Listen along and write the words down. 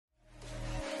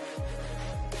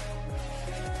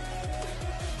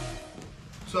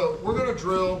So we're going to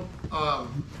drill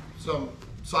some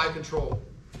side control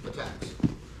attacks.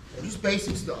 Just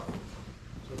basic stuff.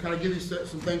 So kind of give you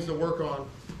some things to work on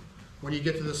when you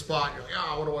get to this spot. You're like,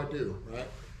 ah, what do I do, right?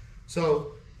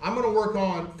 So I'm going to work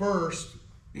on first,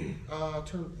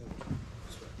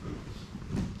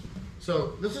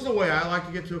 so this is the way I like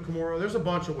to get to a Kimura. There's a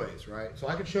bunch of ways, right? So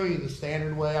I can show you the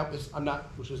standard way.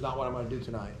 Which is not what I'm going to do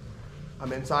tonight.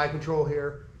 I'm in side control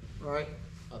here, right?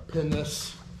 I pin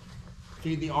this,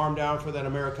 feed the arm down for that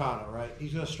Americano, right?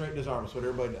 He's going to straighten his arm. That's what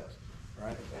everybody does, right?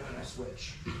 And then I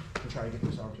switch and try to get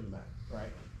this arm to the mat,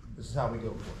 right? This is how we go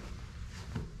for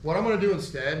it. What I'm going to do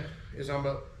instead is I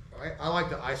like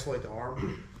to isolate the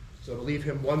arm, so to leave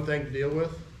him one thing to deal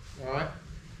with, all right?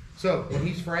 So when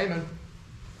he's framing,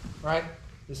 right,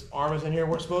 this arm is in here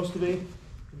where it's supposed to be.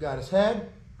 We've got his head.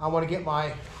 I want to get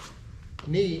my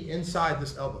knee inside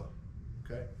this elbow,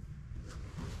 okay?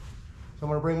 So I'm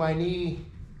going to bring my knee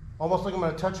almost like I'm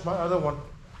going to touch my other one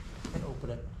and open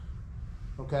it,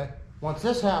 okay? Once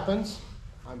this happens,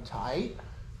 I'm tight,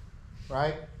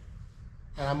 right?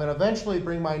 And I'm going to eventually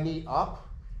bring my knee up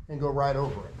and go right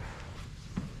over it,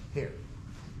 here.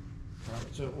 All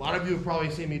right, so a lot of you have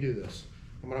probably seen me do this.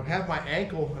 I'm going to have my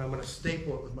ankle and I'm going to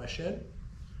staple it with my shin,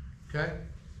 okay?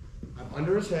 I'm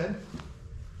under his head,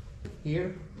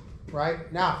 here,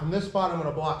 right? Now, from this spot, I'm going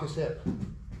to block his hip,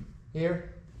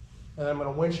 here, and I'm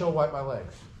going to windshield wipe my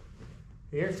legs,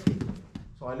 here.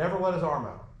 So I never let his arm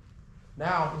out.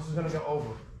 Now, this is going to go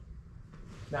over.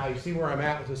 Now, you see where I'm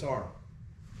at with this arm,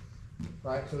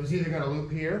 right? So he's either going to loop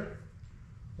here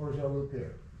or he's going to loop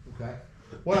here, okay?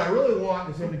 What I really want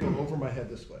is him to go over my head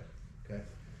this way, okay?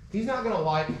 He's not going to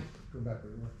like, go back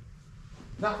there,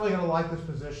 not really going to like this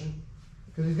position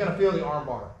because he's going to feel the arm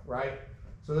bar, right?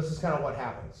 So this is kind of what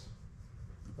happens,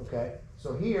 okay?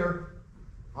 So here,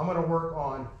 I'm going to work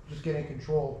on just getting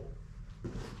control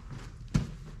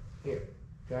here,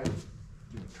 okay?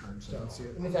 Turn so I can see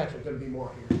it. And it's actually going to be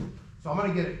more here. So I'm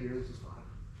going to get it here. This is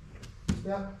fine.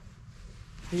 Step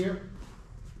here,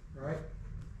 right?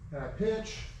 And I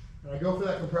pinch, and I go for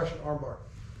that compression arm bar.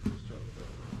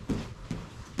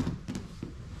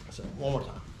 So one more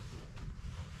time.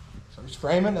 So he's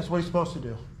framing. That's what he's supposed to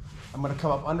do. I'm going to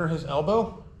come up under his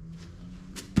elbow,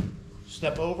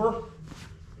 step over,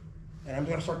 and I'm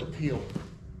going to start to peel.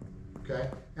 Okay?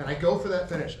 And I go for that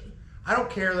finish. I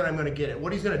don't care that I'm going to get it.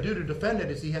 What he's going to do to defend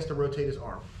it is he has to rotate his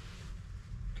arm.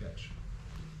 Catch.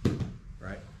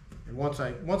 Right? And once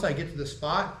I get to this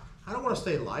spot, I don't want to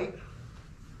stay light.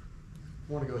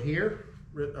 I want to go here,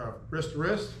 wrist to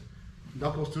wrist,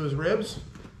 knuckles to his ribs,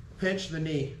 pinch the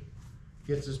knee,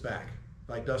 gets his back,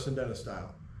 like Dustin Dennis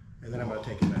style. And then I'm going to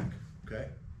take it back. Okay?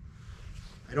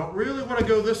 I don't really want to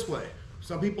go this way.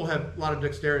 Some people have a lot of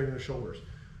dexterity in their shoulders.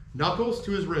 Knuckles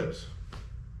to his ribs.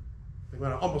 I'm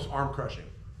going to almost arm crushing,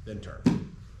 then turn.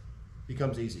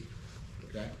 Becomes easy,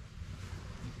 okay?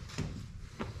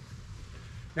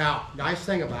 Now, nice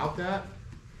thing about that,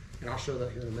 and I'll show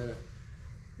that here in a minute,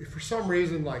 if for some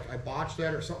reason, like I botched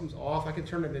that or something's off, I can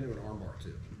turn it into an arm bar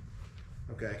too.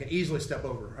 Okay, I can easily step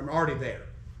over. I'm already there.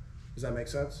 Does that make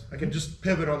sense? I can just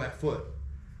pivot on that foot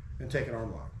and take an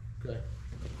arm lock, okay?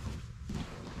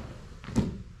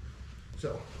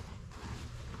 So,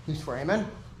 he's framing,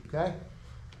 okay?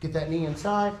 Get that knee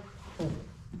inside,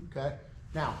 okay?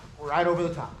 Now, right over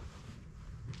the top.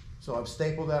 So I've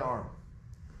stapled that arm.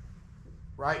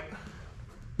 Right,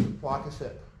 block his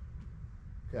hip.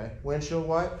 Okay, windshield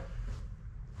wipe.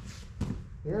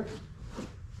 Here,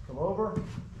 come over,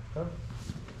 okay?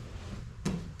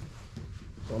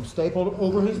 So I'm stapled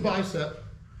over his bicep.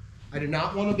 I do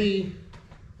not want to be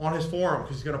on his forearm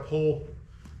because he's gonna pull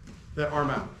that arm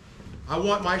out. I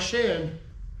want my shin,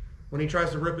 when he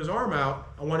tries to rip his arm out,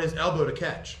 I want his elbow to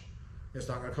catch. It's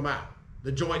not gonna come out.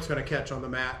 The joint's gonna catch on the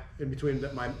mat, in between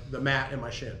the mat and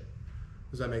my shin.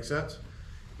 Does that make sense?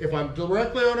 If I'm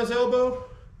directly on his elbow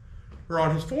or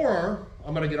on his forearm,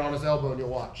 I'm gonna get on his elbow and you'll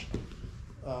watch.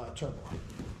 Turn.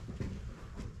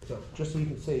 So just so you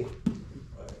can see.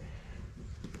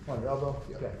 On your elbow,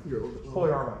 okay. Pull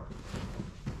your arm out.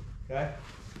 Okay?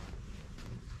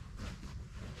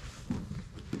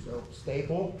 So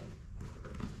staple,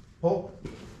 pull.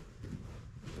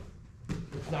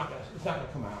 It's not gonna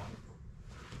come out.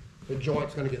 The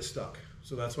joint's gonna get stuck.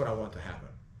 So that's what I want to happen.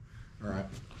 All right.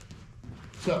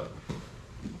 So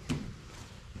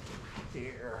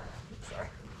here, sorry.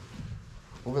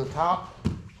 Over the top,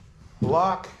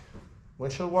 block,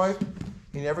 windshield wipe.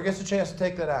 He never gets a chance to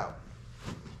take that out.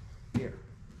 Here.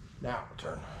 Now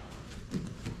turn.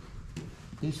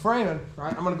 He's framing,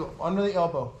 right? I'm gonna go under the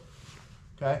elbow.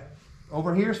 Okay?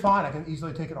 Over here is fine. I can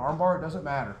easily take an arm bar, it doesn't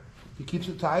matter. If he keeps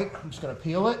it tight, I'm just gonna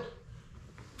peel it,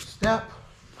 step,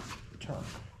 turn.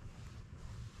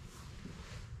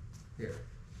 Here.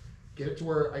 Get it to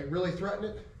where I really threaten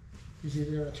it. He's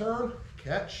either going to turn,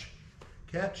 catch,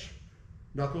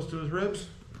 knuckles to his ribs,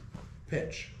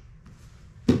 pinch,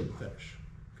 finish.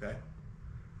 Okay?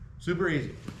 Super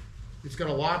easy. It's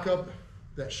going to lock up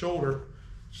that shoulder.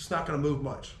 It's just not going to move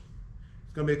much.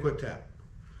 It's going to be a quick tap.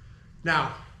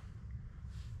 Now,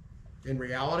 in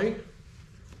reality,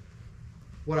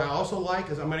 what I also like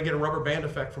is I'm going to get a rubber band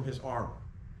effect from his arm.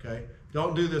 Okay?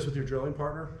 Don't do this with your drilling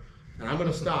partner. And I'm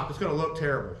going to stop. It's going to look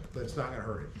terrible, but it's not going to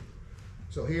hurt him.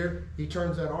 So here, he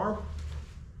turns that arm.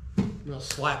 I'm going to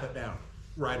slap it down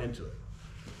right into it.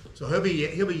 So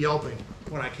he'll be yelping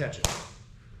when I catch it.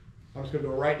 I'm just going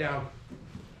to go right down.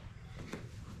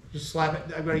 Just slap it.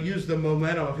 I'm going to use the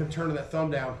momentum of him turning that thumb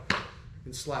down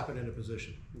and slap it into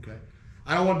position. Okay.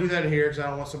 I don't want to do that in here because I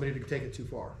don't want somebody to take it too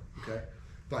far. Okay.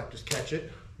 But just catch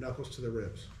it, knuckles to the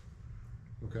ribs.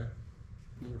 Okay.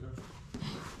 One more time.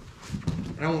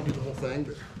 And I won't do the whole thing,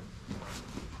 but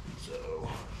so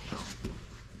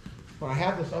when I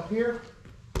have this up here,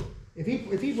 if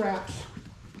he wraps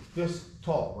this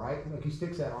tall, right? Like he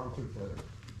sticks that arm through further.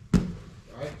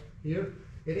 Right? Here,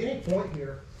 at any point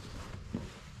here, I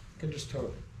can just turn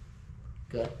it.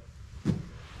 Okay?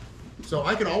 So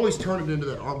I can always turn it into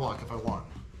that arm lock if I want.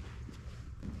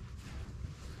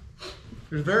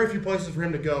 There's very few places for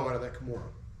him to go out of that Kimura.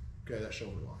 Okay, that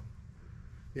shoulder lock.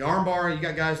 The arm bar, you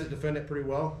got guys that defend it pretty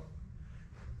well,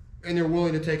 and they're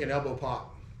willing to take an elbow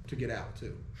pop to get out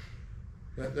too.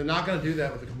 They're not going to do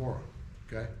that with the Kimura.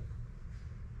 Okay.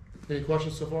 Any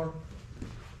questions so far?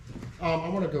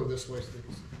 I'm going to go this way.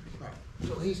 All right.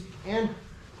 So he's in,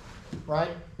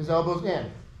 right? His elbow's in.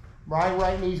 My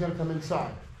right knee's going to come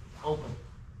inside, open.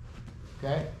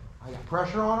 Okay. I got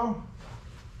pressure on him.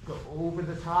 Go over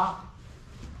the top.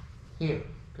 Here.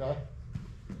 Okay.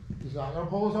 He's not going to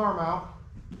pull his arm out.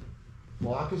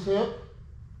 Lock his hip.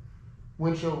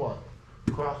 Windshield what?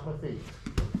 Cross my feet.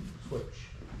 Switch.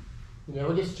 He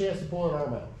never gets a chance to pull an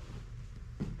arm out.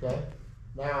 Okay?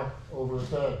 Now, over his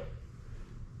head.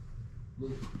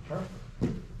 Loop. Turn.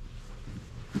 Okay.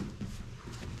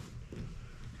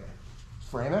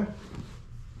 Frame him.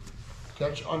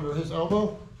 Catch under his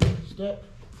elbow. Step.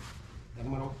 And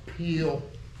I'm going to peel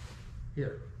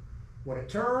here. When it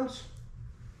turns,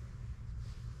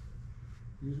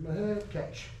 use my head,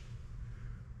 catch.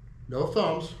 No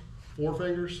thumbs, 4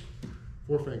 fingers,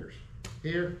 4 fingers.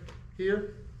 Here,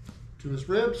 here, to his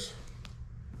ribs,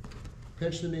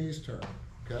 pinch the knees, turn,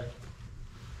 okay?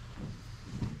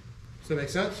 Does that make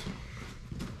sense?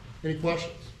 Any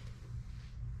questions?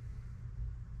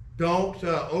 Don't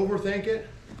overthink it.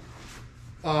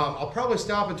 I'll probably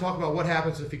stop and talk about what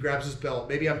happens if he grabs his belt.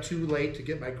 Maybe I'm too late to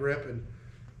get my grip and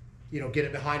get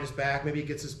it behind his back. Maybe he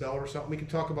gets his belt or something. We can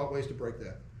talk about ways to break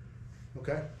that.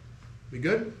 Okay? We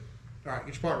good? All right,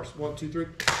 get your partners. 1, 2, 3.